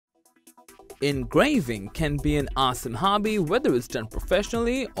Engraving can be an awesome hobby whether it's done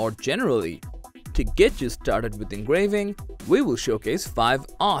professionally or generally. To get you started with engraving, we will showcase 5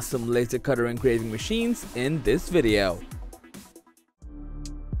 awesome laser cutter engraving machines in this video.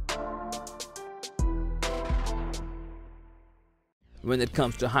 When it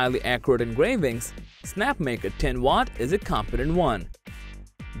comes to highly accurate engravings, Snapmaker 10W is a competent one.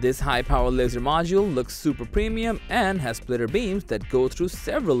 This high-power laser module looks super premium and has splitter beams that go through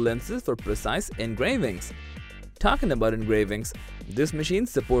several lenses for precise engravings. Talking about engravings, this machine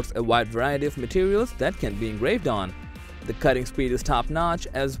supports a wide variety of materials that can be engraved on. The cutting speed is top-notch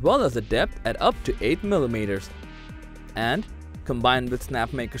as well as the depth at up to 8 mm. And, combined with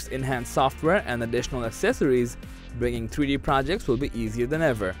Snapmaker's enhanced software and additional accessories, bringing 3D projects will be easier than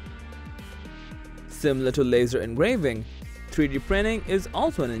ever. Similar to laser engraving, 3D printing is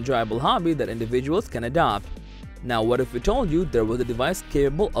also an enjoyable hobby that individuals can adopt. Now what if we told you there was a device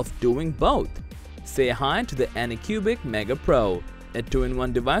capable of doing both? Say hi to the Anycubic MegaPro, a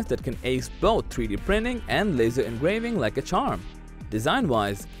 2-in-1 device that can ace both 3D printing and laser engraving like a charm.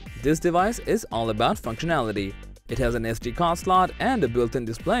 Design-wise, this device is all about functionality. It has an SD card slot and a built-in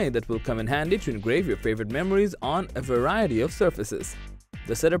display that will come in handy to engrave your favorite memories on a variety of surfaces.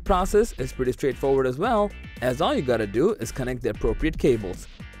 The setup process is pretty straightforward as well, as all you gotta do is connect the appropriate cables.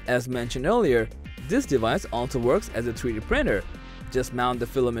 As mentioned earlier, this device also works as a 3D printer. Just mount the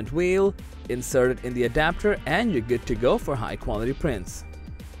filament wheel, insert it in the adapter, and you're good to go for high-quality prints.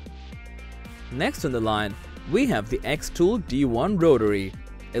 Next on the line, we have the XTool D1 Rotary,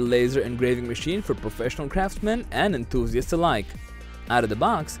 a laser engraving machine for professional craftsmen and enthusiasts alike. Out of the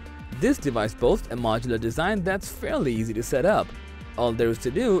box, this device boasts a modular design that's fairly easy to set up. All there is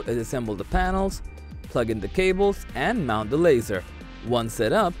to do is assemble the panels, plug in the cables, and mount the laser. Once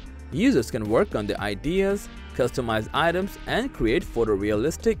set up, users can work on their ideas, customize items, and create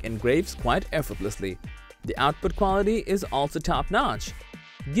photorealistic engraves quite effortlessly. The output quality is also top-notch.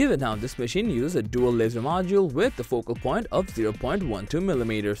 Given how this machine uses a dual laser module with a focal point of 0.12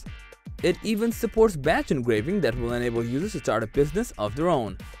 mm. It even supports batch engraving that will enable users to start a business of their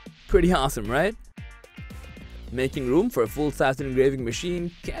own. Pretty awesome, right? Making room for a full-size engraving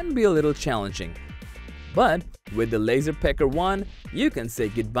machine can be a little challenging. But with the LaserPecker 1, you can say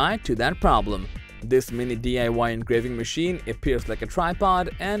goodbye to that problem. This mini DIY engraving machine appears like a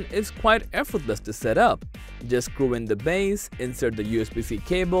tripod and is quite effortless to set up. Just screw in the base, insert the USB-C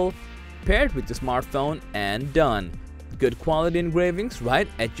cable, pair it with your smartphone, and done. Good quality engravings right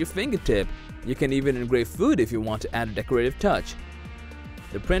at your fingertip. You can even engrave food if you want to add a decorative touch.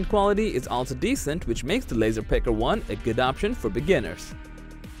 The print quality is also decent, which makes the LaserPecker 1 a good option for beginners.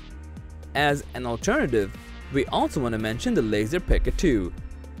 As an alternative, we also want to mention the LaserPecker 2.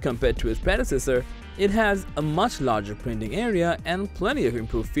 Compared to its predecessor, it has a much larger printing area and plenty of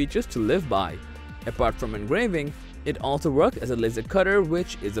improved features to live by. Apart from engraving, it also works as a laser cutter,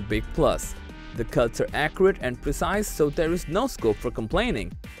 which is a big plus. The cuts are accurate and precise, so there is no scope for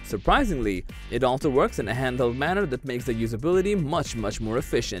complaining. Surprisingly, it also works in a handheld manner that makes the usability much more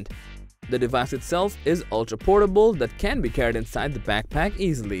efficient. The device itself is ultra portable that can be carried inside the backpack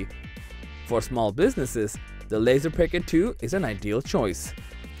easily. For small businesses, the LaserPecker 2 is an ideal choice.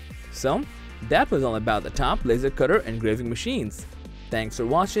 So, that was all about the top laser cutter engraving machines. Thanks for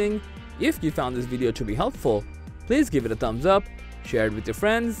watching. If you found this video to be helpful, please give it a thumbs up, share it with your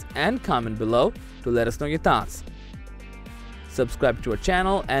friends, and comment below to let us know your thoughts. Subscribe to our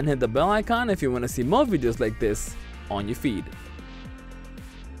channel and hit the bell icon if you want to see more videos like this on your feed.